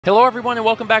Hello everyone and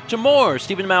welcome back to more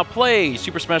StephenPlays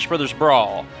Super Smash Bros.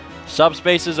 Brawl.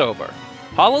 Subspace is over.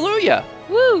 Hallelujah!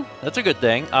 Woo! That's a good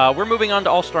thing. We're moving on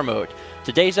to All-Star mode.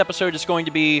 Today's episode is going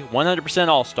to be 100%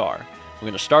 All-Star. We're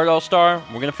going to start All-Star,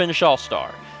 we're going to finish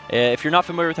All-Star. If you're not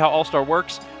familiar with how All-Star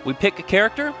works, we pick a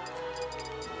character.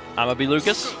 I'm going to be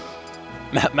Lucas.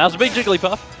 Mao's a big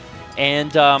Jigglypuff.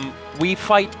 And we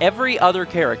fight every other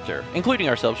character, including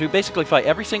ourselves. We basically fight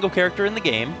every single character in the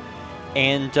game.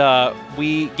 And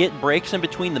we get breaks in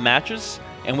between the matches,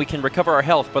 and we can recover our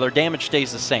health, but our damage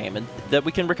stays the same. And that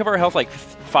we can recover our health like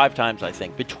 5 times, I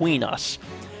think, between us.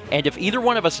 And if either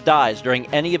one of us dies during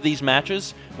any of these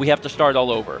matches, we have to start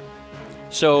all over.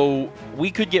 So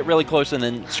we could get really close and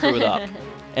then screw it up.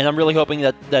 And I'm really hoping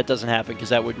that that doesn't happen, because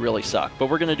that would really suck. But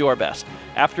we're going to do our best.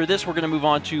 After this, we're going to move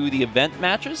on to the event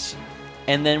matches,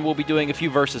 and then we'll be doing a few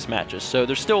versus matches. So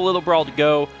there's still a little Brawl to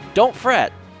go. Don't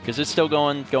fret, because it's still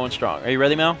going strong. Are you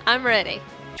ready, Mel? I'm ready.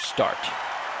 Start.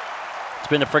 It's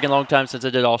been a freaking long time since I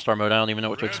did All-Star mode. I don't even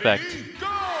know what to expect.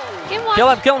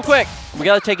 Kill him quick! We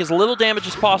gotta take as little damage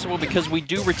as possible because we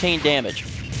do retain damage.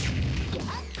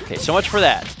 Okay, so much for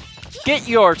that. Get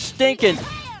your stinking...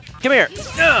 Come here!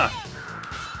 Ugh.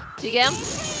 Did you get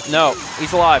him? No,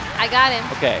 he's alive. I got him.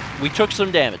 Okay, we took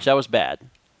some damage. That was bad.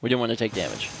 We didn't want to take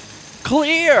damage.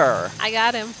 Clear! I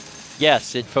got him.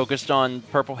 Yes, it focused on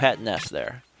Purple Hat Nest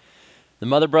there. The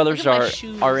Mother Brothers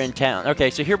are in town. Okay,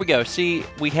 so here we go. See,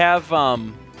 we have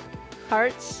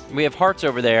hearts. We have hearts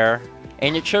over there,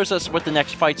 and it shows us what the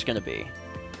next fight's going to be.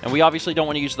 And we obviously don't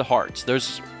want to use the hearts.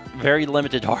 There's very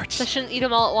limited hearts. So I shouldn't eat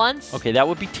them all at once? Okay, that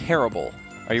would be terrible.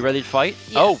 Are you ready to fight?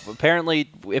 Yes. Oh, apparently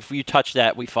if you touch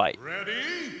that, we fight. Ready,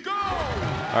 go!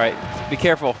 All right, be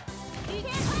careful.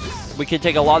 We can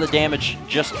take a lot of damage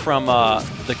just from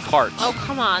the carts. Oh,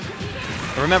 come on.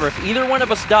 Remember, if either one of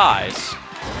us dies...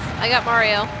 I got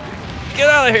Mario. Get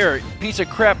out of here, piece of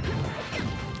crap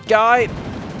guy.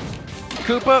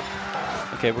 Koopa.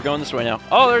 Okay, we're going this way now.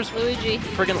 Oh, there's Luigi.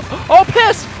 Friggin' oh,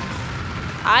 piss!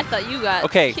 I thought you got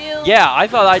killed. Yeah, I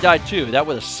thought I died too. That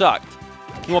would have sucked.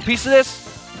 You want a piece of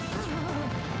this?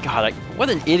 God,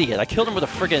 what an idiot. I killed him with a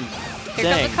friggin' thing.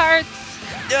 Here come the carts.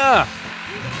 Yeah.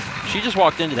 She just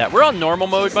walked into that. We're on normal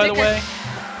mode, by the way.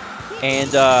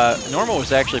 And normal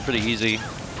was actually pretty easy.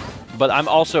 But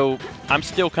I'm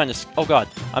still kind of, oh god,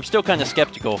 I'm still kind of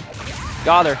skeptical.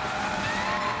 Got her.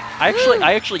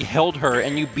 I actually held her,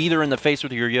 and you beat her in the face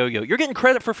with your yo-yo. You're getting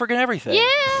credit for friggin' everything.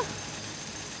 Yeah.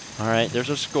 All right, there's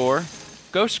a score.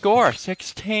 Go score,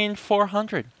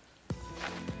 16,400.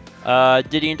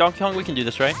 Diddy and Donkey Kong, we can do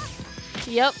this, right?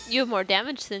 Yep, you have more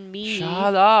damage than me.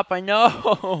 Shut up, I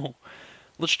know.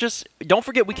 Let's just, don't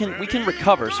forget we can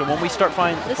recover. So when we start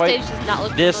fighting, this stage does not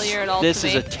look familiar at all. This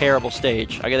is a terrible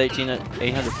stage. I got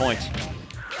 800 points.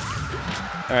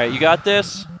 All right, you got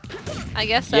this? I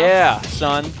guess so. Yeah,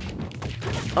 son.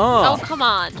 Oh, come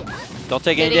on. Don't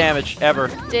take any damage ever.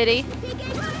 Diddy.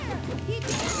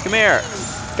 Come here.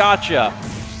 Gotcha.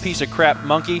 Piece of crap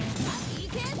monkey.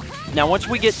 Now once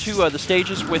we get to the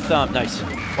stages with nice.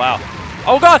 Wow.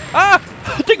 Oh god! Ah!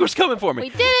 I think it was coming for me. We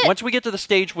did it! Once we get to the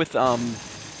stage with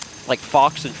like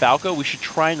Fox and Falco, we should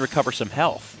try and recover some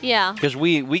health. Yeah. Because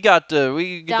we got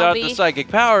the psychic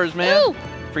powers, man. Ooh,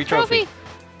 free trophy.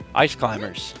 Ice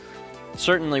climbers.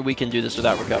 Certainly we can do this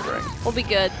without recovering. We'll be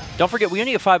good. Don't forget, we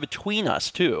only have 5 between us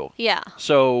too. Yeah.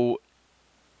 So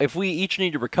if we each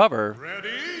need to recover,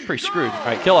 pretty screwed. All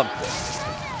right, kill him.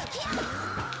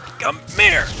 Come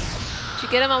here. Did you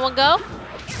get him on one go?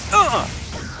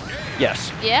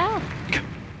 Yes. Yeah.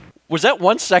 Was that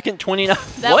 1 second 29?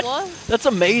 That what? was. That's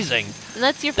amazing. And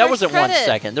that's your first That wasn't credit. 1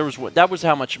 second. That was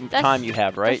how much time you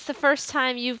have, right? That's the first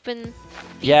time you've been featured.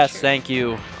 Yes, thank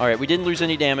you. All right, we didn't lose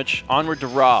any damage. Onward to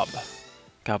Rob.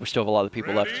 God, we still have a lot of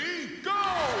people left.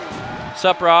 What's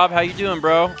up, Rob? How you doing,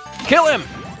 bro? Kill him!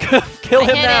 Kill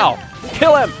him now!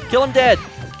 Kill him! Kill him dead!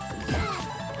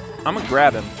 I'm gonna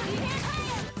grab him.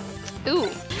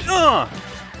 Ooh.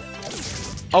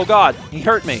 Oh god, he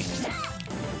hurt me.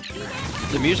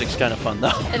 The music's kind of fun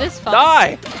though. It is fun.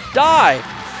 Die! Die!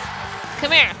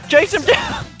 Come here. Chase him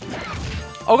down!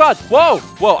 Oh god! Whoa!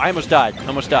 Whoa, I almost died.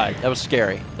 Almost died. That was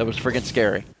scary. That was friggin'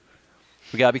 scary.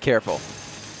 We gotta be careful.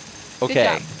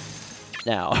 Okay.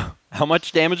 Now, how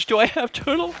much damage do I have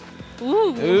total?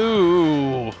 Ooh.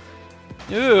 Ooh.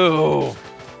 Ooh.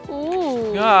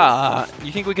 Ooh. Ah,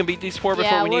 you think we can beat these 4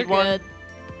 before we need one? Good.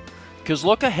 Because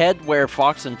look ahead where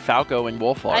Fox and Falco and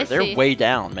Wolf are. They're way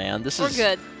down, man. We're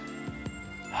good.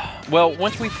 Well,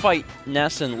 once we fight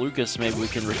Ness and Lucas, maybe we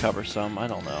can recover some. I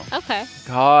don't know. Okay.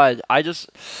 God,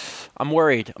 I'm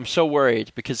worried. I'm so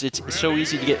worried because it's so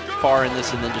easy to get far in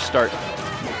this and then just start,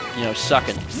 you know,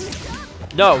 sucking.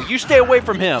 No, you stay away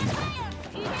from him.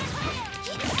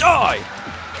 Die!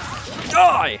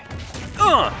 Die!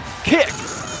 Kick!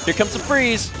 Here comes the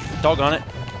freeze. Doggone it.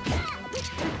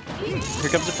 Here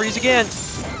comes the freeze again.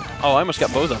 Oh, I almost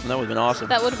got both of them. That would have been awesome.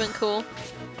 That would have been cool.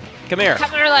 Come here.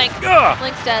 Come here, Link. Ugh.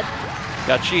 Link's dead.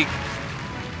 Got Cheek.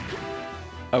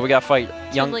 Oh, we got to fight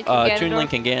Toon Link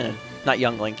and Ganon. Not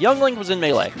Young Link. Young Link was in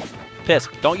melee. Piss.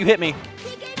 Don't you hit me.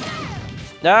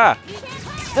 Ah.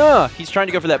 He's trying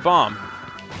to go for that bomb.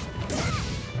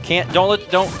 Can't. Don't.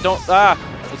 Ah.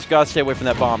 Let's gotta stay away from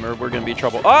that bomb or we're going to be in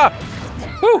trouble. Ah.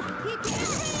 Whew.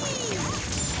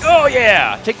 Oh,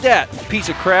 yeah. Take that, piece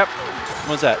of crap.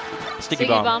 What's that? Sticky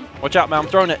bomb. Watch out, Mao. I'm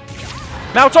throwing it.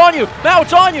 Mao, it's on you. Mao,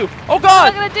 it's on you. Oh,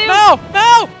 God. What am I gonna do? Mao.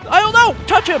 Mao. I don't know.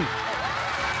 Touch him.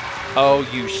 Oh,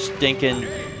 you stinking.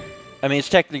 I mean, it's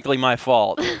technically my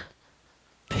fault.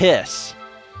 Piss.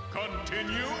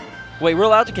 Continue. Wait, we're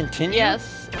allowed to continue?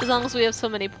 Yes, as long as we have so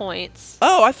many points.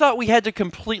 Oh, I thought we had to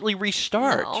completely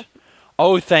restart. No.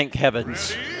 Oh, thank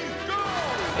heavens.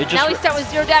 It just Now we start with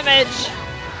 0 damage.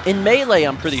 in Melee,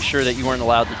 I'm pretty sure that you weren't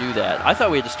allowed to do that. I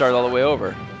thought we had to start all the way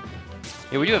over.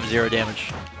 Yeah, we do have 0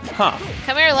 damage. Huh.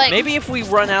 Come here, Link. Maybe if we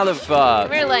run out of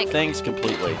here, Link. things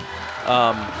completely.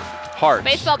 Hearts.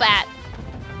 Baseball bat.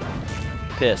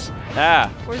 Piss.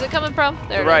 Ah. Where's it coming from?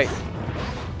 There You're it right.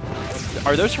 is.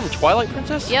 Are those from Twilight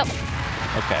Princess? Yep.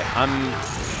 Okay, I'm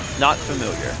not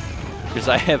familiar because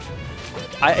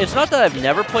it's not that I've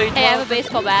never played. Hey, I have a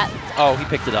baseball bat. Oh, he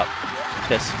picked it up.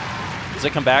 Piss. Does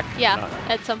it come back? Yeah, No.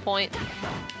 at some point.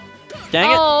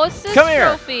 Dang it! Oh, it's this Come here.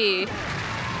 trophy.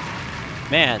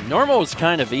 Man, normal is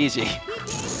kind of easy,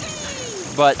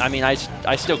 but I mean, I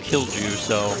still killed you,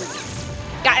 so.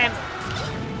 Got him.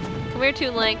 Come here,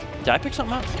 Toon Link. Did I pick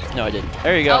something up? No, I didn't.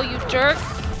 There you go. Oh, you jerk.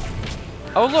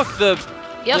 Oh, look, the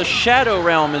Yep. Shadow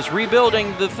Realm is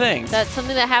rebuilding the thing. That's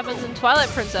something that happens in Twilight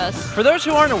Princess. For those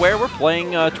who aren't aware, we're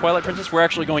playing Twilight Princess. We're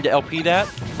actually going to LP that.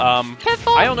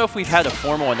 Pitbull. I don't know if we've had a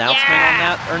formal announcement on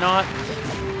that or not.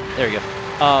 There you go.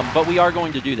 But we are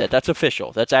going to do that. That's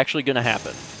official. That's actually going to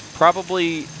happen.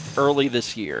 Probably early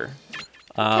this year.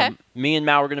 Okay. Me and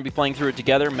Mao are going to be playing through it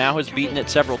together. Mao has beaten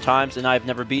it several times, and I've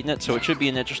never beaten it, so it should be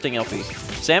an interesting LP.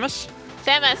 Samus?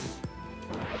 Samus.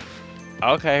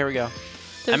 Okay, here we go.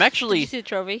 I'm actually... Did you see the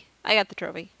trophy? I got the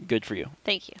trophy. Good for you.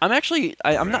 Thank you. I'm actually...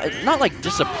 I'm not like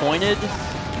disappointed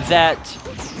that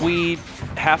we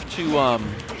have to...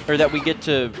 or that we get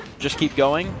to just keep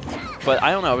going. But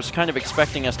I don't know. I was kind of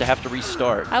expecting us to have to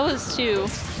restart. I was too.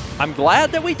 I'm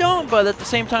glad that we don't, but at the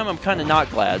same time, I'm kind of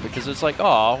not glad because it's like,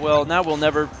 oh, well, now we'll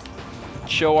never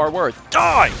show our worth.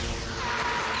 Die!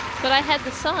 But I had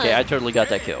the sun. Okay, I totally got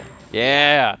that kill.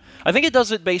 Yeah. I think it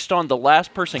does it based on the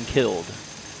last person killed.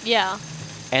 Yeah.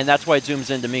 And that's why it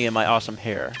zooms into me and my awesome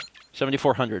hair.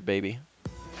 7400, baby.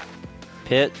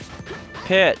 Pit.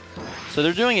 Pit. So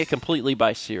they're doing it completely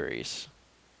by series.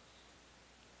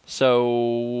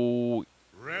 So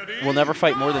we'll never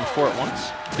fight more than 4 at once?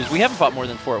 Because we haven't fought more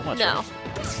than 4 at once. No.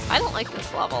 Right? I don't like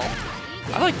this level.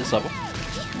 I like this level.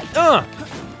 Come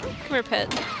here, Pit.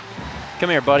 Come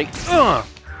here, buddy.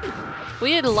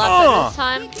 We did a lot better this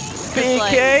time.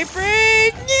 PK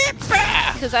free!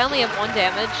 Because I only have 1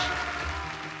 damage.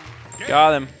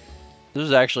 Got him. This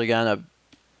is actually kind of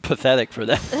pathetic for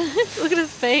them. Look at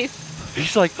his face.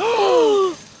 He's like,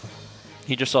 oh!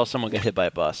 He just saw someone get hit by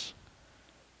a bus.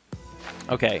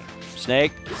 Okay.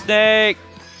 Snake. Snake!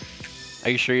 Are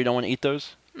you sure you don't want to eat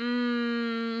those?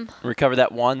 Recover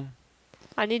that 1?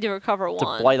 I need to recover 1. It's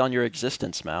a blight on your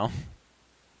existence, Mal.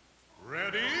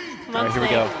 Ready? Come All on, right, here we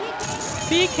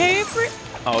Snake. go. PK free!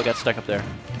 Oh, I got stuck up there.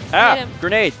 Ah! him.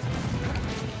 Grenade!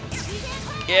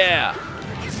 Yeah!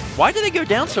 Why do they go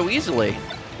down so easily?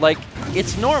 Like,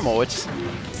 it's normal. It's...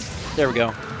 There we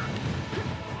go.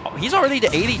 Oh, he's already to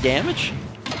 80 damage?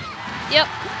 Yep.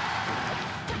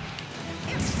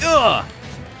 Ugh!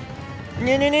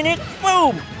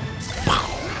 Boom!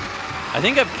 I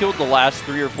think I've killed the last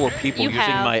 3 or 4 people using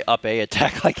my up A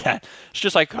attack like that. It's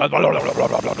just like... and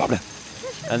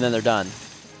then they're done.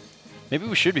 Maybe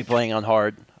we should be playing on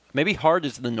hard. Maybe hard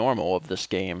is the normal of this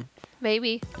game.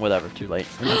 Maybe. Whatever, too late.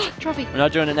 Trophy. We're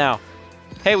not doing it now.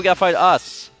 Hey, we gotta fight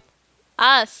us.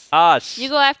 Us. Us. You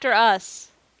go after us.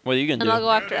 What are you gonna And do? I'll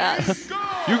go after us.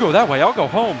 You go that way, I'll go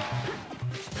home.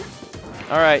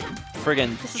 Alright,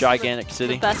 friggin' This is gigantic the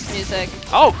city. best music.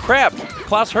 Oh, crap!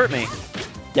 Klaus hurt me.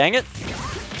 Dang it.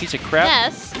 Piece of crap.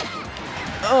 Ness.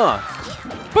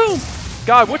 Boom!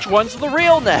 God, which one's the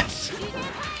real Ness?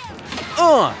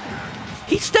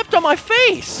 He stepped on my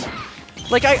face!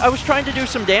 Like, I was trying to do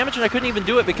some damage and I couldn't even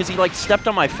do it because he, like, stepped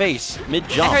on my face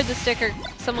mid-jump. I heard the sticker.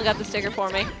 Someone got the sticker for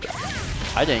me.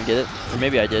 I didn't get it. Or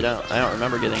maybe I did. I don't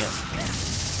remember getting it.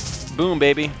 Boom,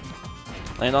 baby.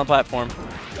 Land on the platform.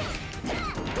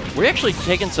 We're actually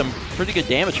taking some pretty good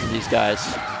damage from these guys.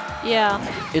 Yeah.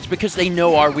 It's because they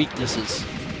know our weaknesses.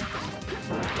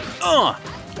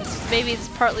 Maybe it's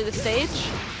partly the stage.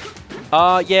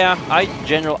 Yeah.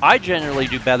 I generally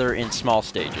do better in small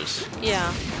stages.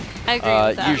 Yeah. I agree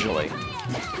with that. Usually.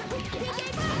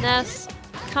 Ness,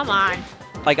 come on.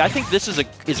 Like, I think this is a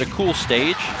cool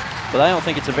stage, but I don't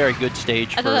think it's a very good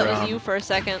stage I thought that was you for a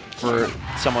second. For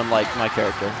someone like my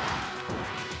character.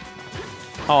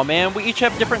 Oh man, we each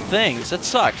have different things. That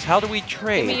sucks. How do we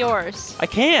trade? Give me yours. I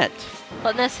can't.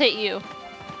 Let Ness hit you.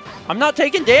 I'm not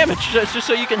taking damage, just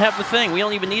so you can have the thing. We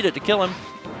don't even need it to kill him.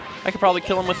 I could probably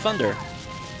kill him with thunder.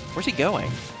 Where's he going?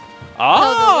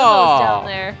 Oh, the limo's down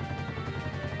there.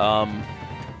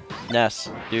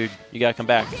 Ness, dude, you gotta come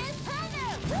back.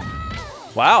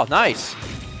 Wow, nice.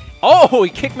 Oh, he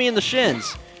kicked me in the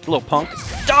shins. You little punk.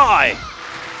 Die!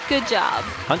 Good job.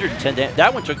 110 damage.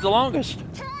 That one took the longest.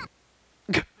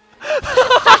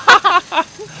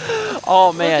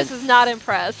 Oh, man. Lucas is not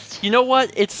impressed. You know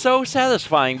what? It's so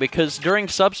satisfying because during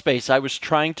Subspace, I was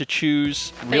trying to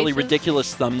choose really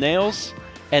ridiculous thumbnails.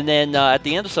 And then at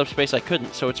the end of Subspace, I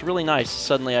couldn't. So it's really nice.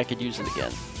 Suddenly, I could use it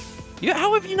again.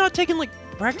 How have you not taken, like,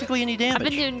 practically any damage? I've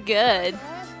been doing good.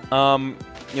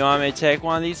 You want me to take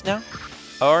one of these now?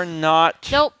 Or not?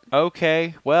 Nope.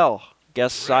 Okay, well,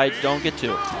 guess I don't get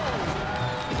to.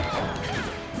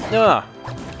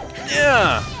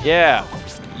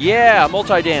 Yeah,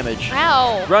 multi-damage.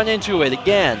 Ow. Run into it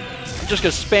again. I'm just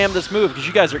going to spam this move because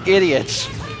you guys are idiots.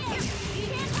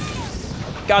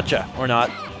 Gotcha. Or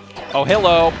not. Oh,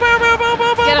 hello.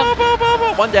 Get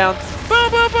him. One down.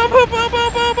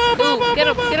 Ooh, get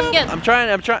him again. I'm trying.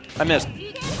 I missed.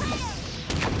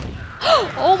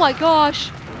 Oh my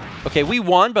gosh. Okay, we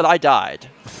won, but I died.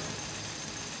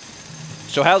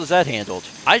 So how was that handled?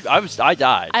 I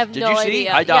died. I have Did no you see?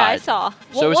 idea. I died. Yeah, I saw.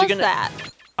 What was that?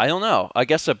 I don't know. I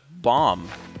guess a bomb.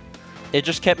 It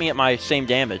just kept me at my same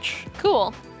damage.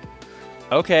 Cool.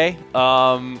 Okay. You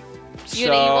gonna eat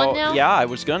one now? Yeah, I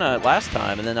was gonna last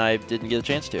time, and then I didn't get a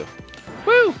chance to.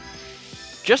 Woo!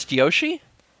 Just Yoshi?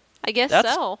 I guess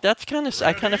so. That's kind of.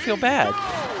 I kind of feel bad.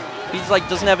 He's like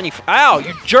doesn't have any. Ow!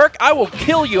 You jerk! I will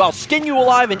kill you. I'll skin you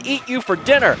alive and eat you for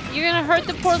dinner. You're gonna hurt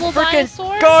the poor little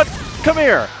dinosaur? God, come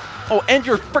here! Oh, end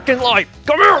your freaking life!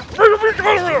 Come here!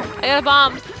 I got a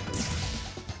bomb.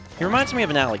 He reminds me of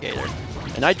an alligator,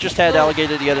 and I just had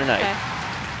alligator the other night,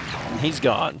 Okay. and he's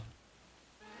gone.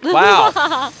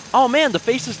 Wow! Oh man, the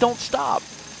faces don't stop.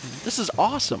 This is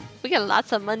awesome. We got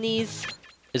lots of monies.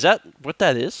 Is that what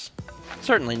that is?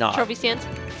 Certainly not. Trophy stands.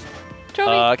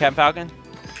 Trophy. Captain Falcon.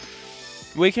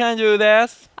 We can do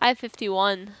this. I have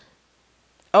 51.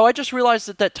 Oh, I just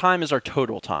realized that time is our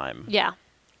total time. Yeah.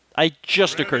 It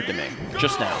just occurred to me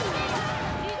just now.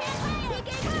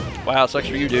 Wow, it sucks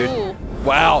for you, dude. Ooh.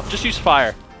 Wow, just use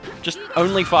fire. Just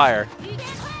only fire.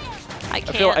 I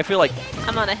can't. I feel like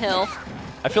I'm on a hill.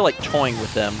 I feel like toying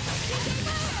with them.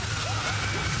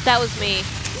 That was me.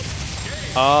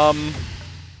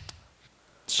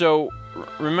 So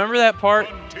remember that part?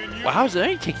 Wow,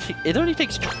 it only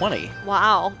takes 20.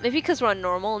 Wow. Maybe because we're on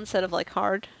normal instead of like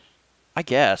hard. I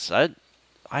guess. I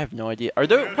have no idea. Are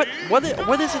there what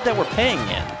is it that we're paying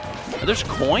in? Are there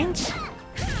coins?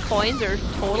 Coins or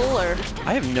total or?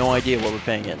 I have no idea what we're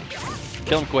paying in.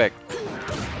 Kill him quick.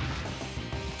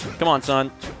 Come on,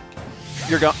 son.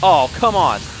 You're going. Oh, come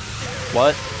on.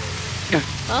 What?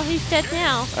 Well, he's dead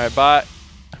now. All right, bye.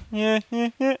 Yeah.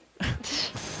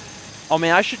 Oh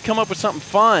man, I should come up with something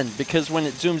fun because when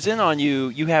it zooms in on you,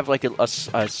 you have like a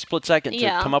split second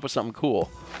to come up with something cool.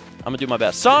 I'm gonna do my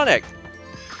best. Sonic.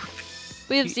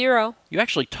 We have 0. You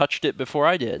actually touched it before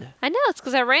I did. I know, it's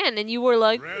because I ran and you were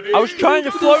like... I was trying to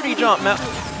floaty jump, man.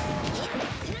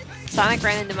 Sonic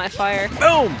ran into my fire.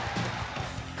 Boom!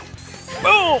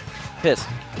 Boom! Piss.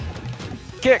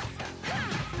 Kick.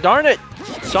 Darn it!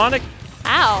 Sonic.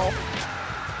 Ow.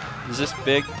 Is this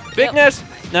big? Bigness!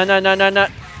 No.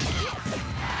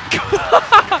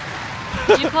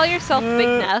 Did you call yourself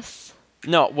Bigness?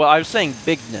 No, well, I was saying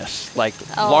bigness, like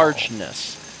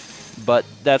largeness. But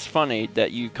that's funny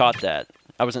that you caught that.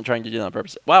 I wasn't trying to do that on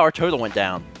purpose. Wow, our total went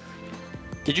down.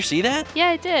 Did you see that? Yeah,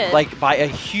 I did. Like by a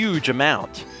huge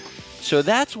amount. So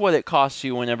that's what it costs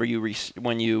you whenever you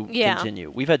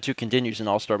continue. We've had 2 continues in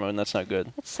All-Star mode, and that's not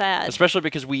good. That's sad. Especially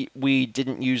because we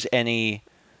didn't use any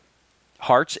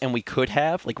hearts, and we could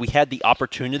have. Like, we had the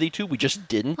opportunity to. We just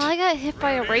didn't. Well, I got hit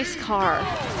by a race car.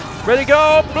 Ready,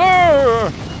 go!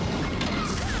 Blur!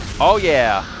 Oh,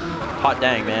 yeah. Hot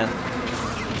dang, man.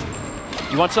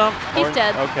 You want some? He's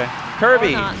dead. Okay. Kirby!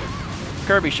 Or not.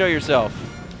 Kirby, show yourself.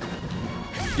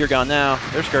 You're gone now.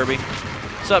 There's Kirby.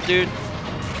 What's up, dude?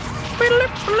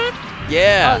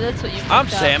 Yeah. Oh, that's what you I'm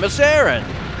picked up. Samus Aran.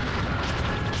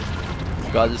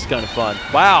 God, this is kind of fun.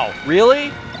 Wow.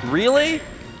 Really? Really?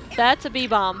 That's a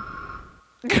B-bomb.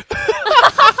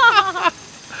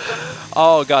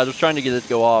 Oh God, I was trying to get it to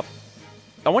go off.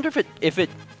 I wonder if it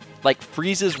like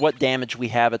freezes what damage we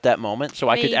have at that moment, so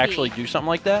I could Maybe. actually do something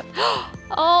like that.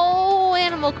 Oh,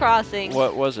 Animal Crossing.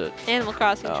 What was it? Animal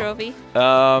Crossing Oh. trophy.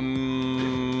 Fox,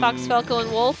 Fox, Falco,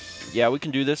 and Wolf. Yeah, we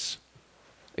can do this.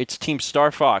 It's Team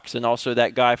Star Fox and also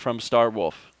that guy from Star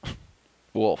Wolf.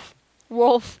 Wolf.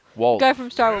 Wolf. Wolf. Guy from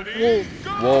Star Wars.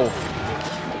 Wolf. Wolf.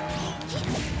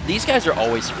 These guys are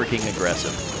always freaking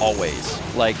aggressive. Always.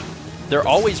 Like, they're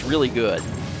always really good.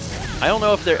 I don't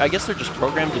know if they're... I guess they're just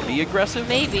programmed to be aggressive.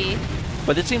 Maybe.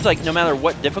 But it seems like no matter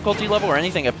what difficulty level or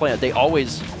anything I play at, they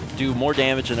always do more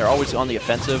damage and they're always on the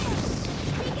offensive.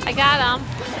 I got him.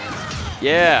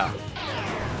 Yeah.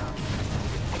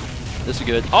 This is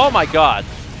good. Oh my God.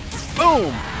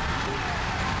 Boom.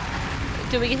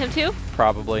 Do we get him too?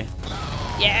 Probably.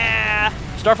 Yeah.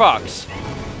 Star Fox.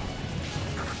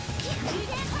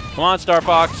 Come on, Star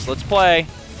Fox. Let's play.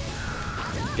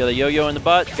 Got a yo-yo in the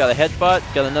butt. Got a headbutt.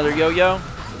 Got another yo-yo.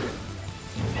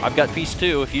 I've got piece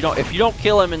 2. If you don't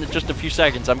kill him in just a few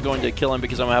seconds, I'm going to kill him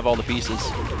because I'm gonna have all the pieces.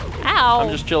 Ow. I'm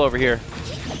just chill over here.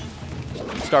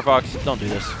 Star Fox, don't do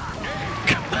this.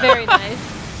 Very nice.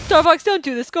 Star Fox, don't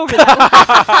do this. Go over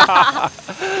that.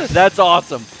 That's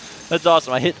awesome. That's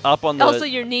awesome. I hit up on the... Also,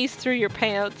 your knees through your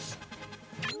pants.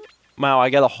 Wow, I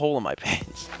got a hole in my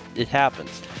pants. It happens.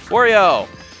 Wario!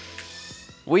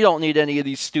 We don't need any of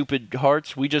these stupid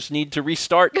hearts. We just need to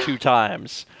restart 2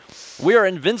 times. We're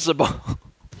invincible.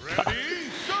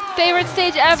 Favorite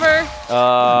stage ever.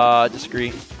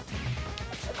 Disagree.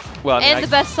 Well, I mean, And the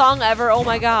best song ever. Oh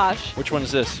my gosh. Which one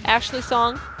is this? Ashley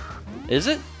song. Is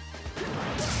it?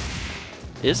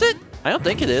 Is it? I don't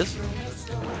think it is.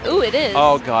 Ooh, it is.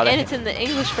 Oh, God. And it's in the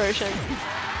English version.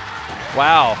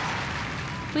 Wow.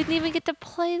 We didn't even get to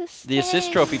play this. The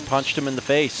assist trophy punched him in the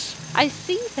face. I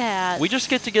see that. We just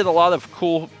get to get a lot of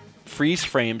cool freeze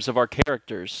frames of our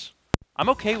characters. I'm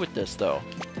okay with this, though.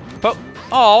 But,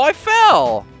 oh, I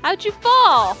fell! How'd you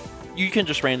fall? You can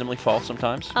just randomly fall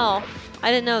sometimes. Oh,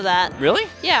 I didn't know that. Really?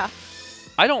 Yeah.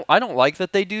 I don't like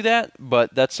that they do that,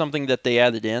 but that's something that they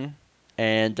added in,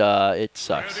 and it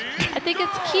sucks. I think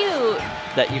it's cute.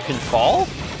 That you can fall?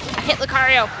 I hit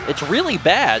Lucario. It's really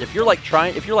bad. If you're like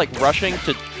rushing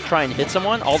to try and hit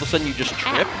someone, all of a sudden you just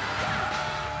trip.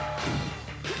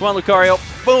 Come on, Lucario.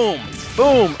 Boom!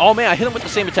 Boom! Oh man, I hit him with the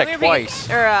same attack twice.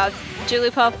 Or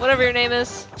Jigglypuff, whatever your name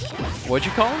is. What'd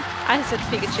you call him? I said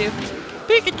Pikachu.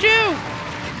 Pikachu!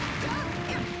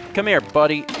 Come here,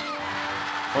 buddy.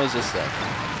 What is this thing?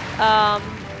 Oh,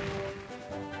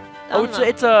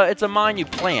 it's a mine you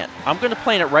plant. I'm gonna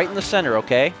plant it right in the center,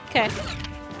 okay? Okay.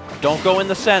 Don't go in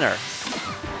the center.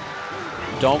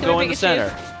 Don't go in the Pikachu. center.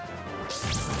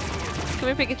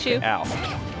 Come here, Pikachu. Ow.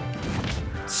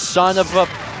 Son of a...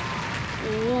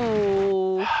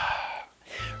 Ooh.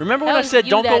 Remember when That I was said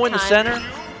you don't go that in the time. center?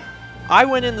 I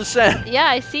went in the center. Yeah,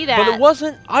 I see that. But it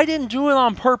wasn't... I didn't do it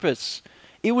on purpose.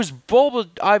 It was Bulba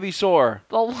Ivysaur.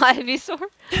 Bulba Ivysaur?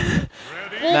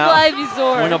 Now, Bulba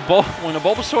Ivysaur. When a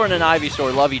Bulbasaur and an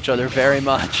Ivysaur love each other very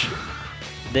much,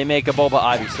 they make a Bulba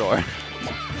Ivysaur.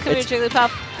 Come here,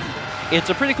 Jigglypuff. It's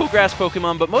a pretty cool grass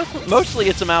Pokemon, but mostly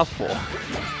it's a mouthful.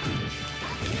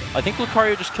 I think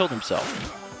Lucario just killed himself.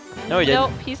 No, he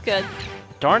didn't. Nope, he's good.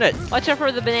 Darn it. Watch out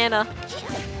for the banana.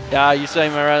 Yeah, you say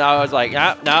I was like,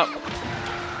 ah, no.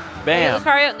 Hey, Bam.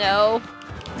 Lucario? No.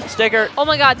 Sticker. Oh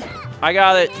my god. I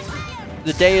got it.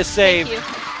 The day is saved. Thank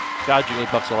you. God,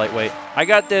 Jigglypuff's a lightweight. I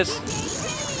got this.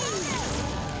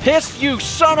 Piss, you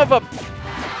son of a...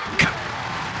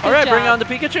 All right, bring job. on the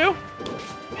Pikachu.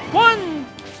 1.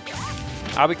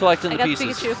 I'll be collecting I the got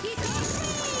pieces. the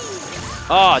Pikachu.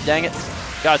 Oh, dang it.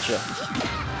 Gotcha.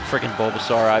 Freaking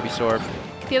Bulbasaur, Ivysaur.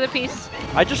 Get the other piece.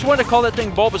 I just wanted to call that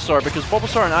thing Bulbasaur because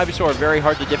Bulbasaur and Ivysaur are very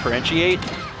hard to differentiate.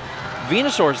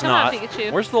 Venusaur's Come on, not.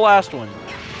 Pikachu. Where's the last one?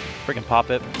 Freaking pop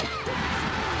it.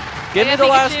 Give me I the got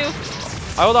last.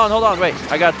 Pikachu. Oh, hold on. Wait,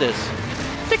 I got this.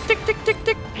 Tick, tick, tick, tick,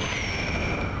 tick.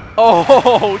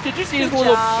 Oh, did you see his Good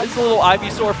little job.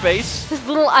 Ivysaur face? His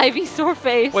little Ivysaur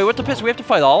face. Wait, what the piss? We have to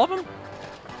fight all of them?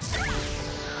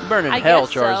 You burning I hell,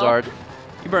 guess so. Charizard.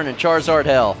 You burning Charizard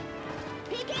hell.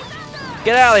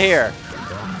 Get out of here.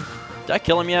 Did I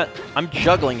kill him yet? I'm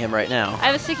juggling him right now. I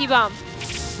have a sticky bomb.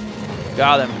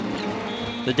 Got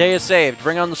him. The day is saved.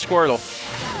 Bring on the Squirtle.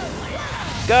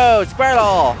 Go,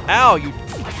 Squirtle! Ow, you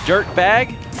dirt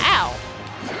bag. Ow.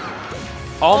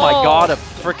 Oh my Oh. god, a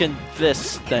frickin'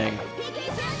 this thing.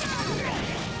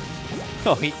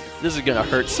 Oh, this is gonna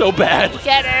hurt so bad.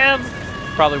 Get him!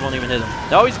 Probably won't even hit him.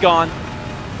 No, he's gone.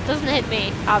 Doesn't hit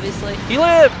me, obviously. He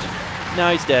lived.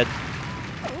 Now he's dead.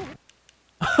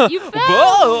 You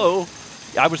fell! Whoa!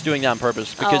 I was doing that on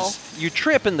purpose because you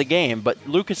trip in the game, but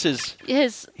Lucas's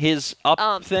his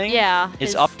up thing, yeah,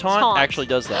 his up taunt actually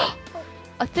does that.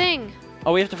 A thing.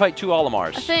 Oh, we have to fight 2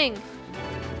 Olimars. A thing.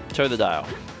 Toe the dial.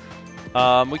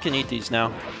 We can eat these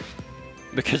now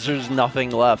because there's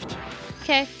nothing left.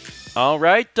 Okay. All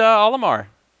right, Olimar.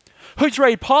 Who's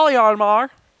ready, Poly Olimar?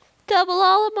 Double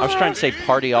Olimar. I was trying to say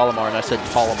Party Olimar, and I said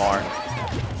Polymar.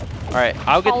 All right,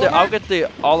 I'll get the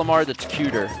Olimar that's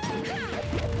cuter.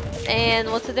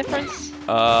 And what's the difference?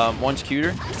 One's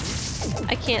cuter.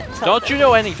 I can't tell. Don't you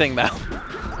know anything, Mal?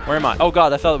 Where am I? Oh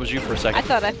God, I thought it was you for a second. I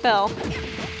thought I fell.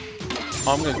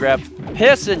 Oh, I'm gonna grab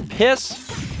Piss and Piss.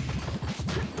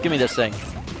 Give me this thing.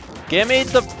 Give me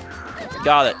the.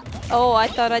 Got it. Oh, I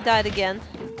thought I died again.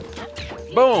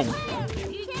 Boom.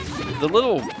 The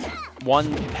little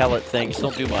 1 pellet things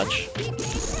don't do much.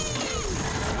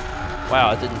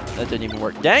 Wow, that didn't even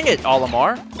work. Dang it,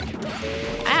 Olimar.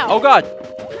 Ow. Oh God.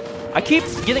 I keep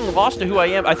getting lost to who I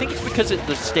am. I think it's because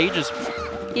the stage is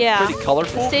pretty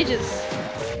colorful. The stage is...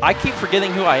 I keep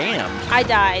forgetting who I am. I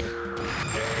died.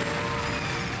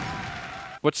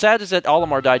 What's sad is that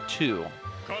Olimar died too.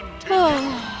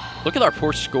 Look at our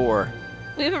poor score.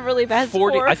 We have a really bad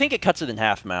 40. score. I think it cuts it in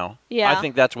half, Mal. Yeah. I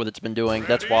think that's what it's been doing.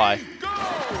 That's why.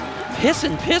 Piss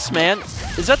and Piss, man.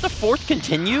 Is that the 4th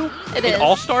continue? It in is.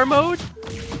 All-Star mode?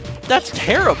 That's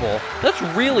terrible. That's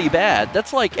really bad.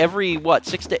 That's like every, what,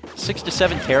 6 to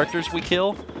 7 characters we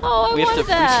kill? Oh, we have to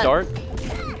that. restart?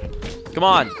 Come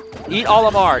on. Eat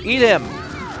Olimar. Eat him.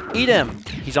 Eat him.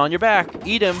 He's on your back.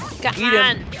 Eat him. Come Eat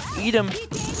on. him. Eat him.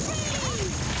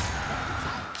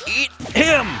 Eat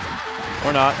him.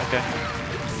 Or not. Okay.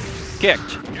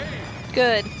 Kicked.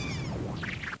 Good.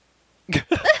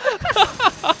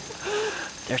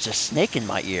 There's a snake in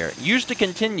my ear. Use to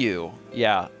continue.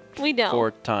 Yeah. We know.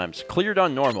 4 times. Cleared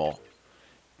on normal.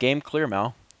 Game clear,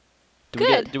 Mal.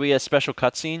 Good. Do we get a special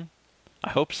cutscene? I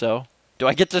hope so. Do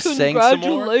I get to sing some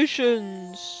more?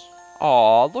 Congratulations.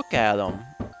 Aw, look at him.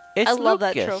 It's I love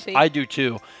that Lucas. trophy. I do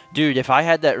too. Dude, if I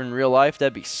had that in real life,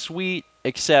 that'd be sweet.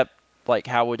 Except, like,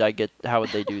 how would they do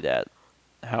that?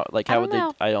 How would they?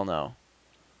 I don't know.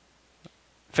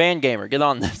 Fan gamer, get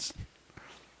on this.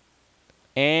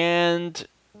 And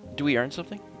do we earn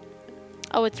something?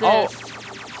 Oh, it's this.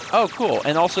 Oh, cool.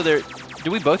 And also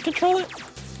do we both control it?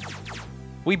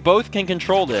 We both can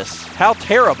control this. How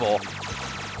terrible.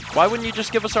 Why wouldn't you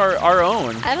just give us our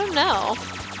own? I don't know.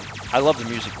 I love the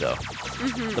music though.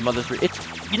 The Mother 3.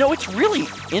 It's really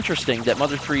interesting that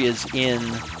Mother 3 is in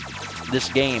this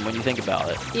game when you think about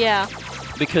it. Yeah.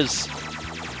 Because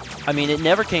I mean, it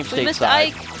never came We missed stateside.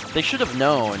 Ike. They should have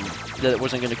known that it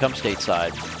wasn't going to come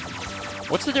stateside.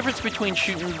 What's the difference between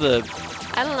shooting the...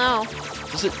 I don't know.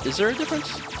 Is there a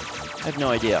difference? I have no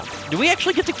idea. Do we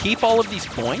actually get to keep all of these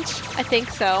coins? I think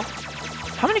so.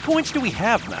 How many coins do we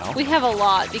have now? We have a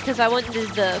lot because I went and did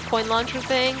the coin launcher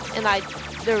thing and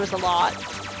there was a lot.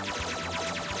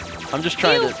 I'm just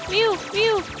trying Mew, to... Mew,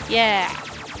 Mew. Yeah.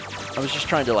 I was just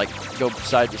trying to, like, go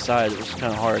side to side. It was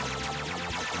kind of hard.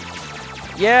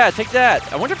 Yeah, take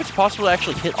that. I wonder if it's possible to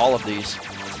actually hit all of these.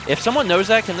 If someone knows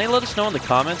that, can they let us know in the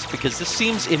comments? Because this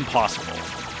seems impossible.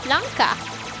 Blanca.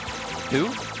 Who?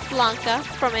 Blanca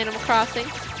from Animal Crossing.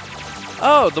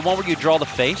 Oh, the one where you draw the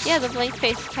face? Yeah, the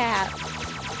blank-faced cat.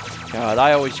 God,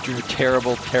 I always drew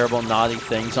terrible, terrible, naughty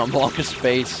things on Blanca's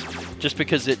face. Just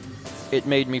because it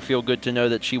made me feel good to know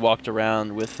that she walked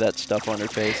around with that stuff on her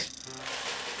face.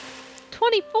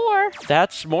 24.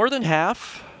 That's more than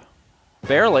half.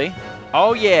 Barely.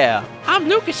 Oh, yeah. I'm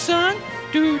Lucas, son.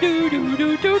 Do, do, do,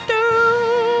 do, do, do.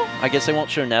 I guess they won't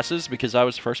show Ness's because I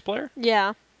was first player?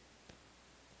 Yeah.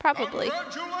 Probably.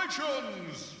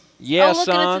 Congratulations! Yeah, oh, look,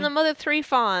 son. and it's in the Mother 3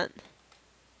 font.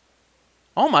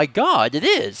 Oh, my God, it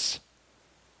is.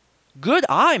 Good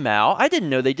eye, Mal. I didn't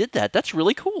know they did that. That's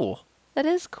really cool. That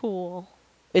is cool.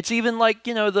 It's even like,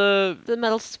 you know, the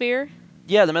metal sphere?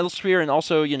 Yeah, the metal sphere and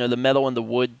also, you know, the metal and the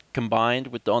wood combined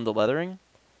with on the leathering.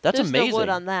 That's There's amazing. no wood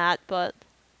on that, but...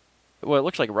 Well, it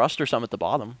looks like rust or something at the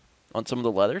bottom on some of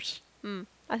the leathers.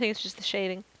 I think it's just the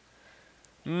shading.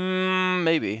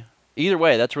 Maybe. Either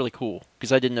way, that's really cool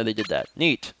because I didn't know they did that.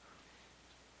 Neat.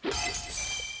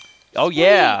 Oh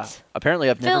yeah. Sweet.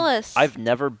 Apparently Phyllis. I've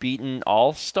never beaten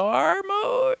All-Star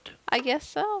mode. I guess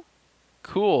so.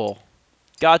 Cool.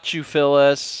 Got you,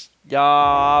 Phyllis.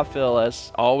 Yeah,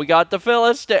 Phyllis. Oh, we got the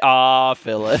Phyllis.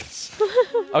 Phyllis.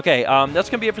 Okay, that's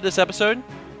going to be it for this episode.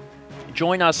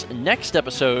 Join us next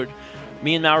episode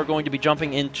me and Mal are going to be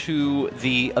jumping into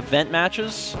the event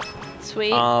matches.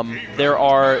 Sweet.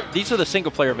 These are the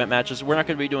single-player event matches. We're not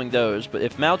going to be doing those, but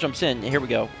if Mal jumps in, here we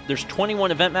go. There's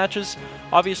 21 event matches.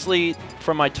 Obviously,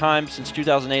 from my time since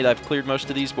 2008, I've cleared most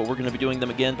of these, but we're going to be doing them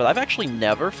again. But I've actually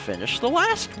never finished the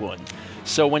last one.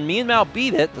 So when me and Mal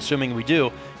beat it, assuming we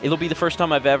do, it'll be the first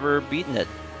time I've ever beaten it.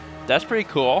 That's pretty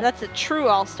cool. That's a true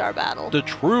all-star battle. The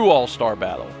true all-star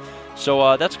battle.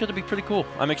 So that's going to be pretty cool.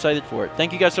 I'm excited for it.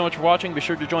 Thank you guys so much for watching. Be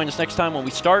sure to join us next time when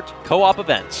we start co-op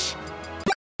events.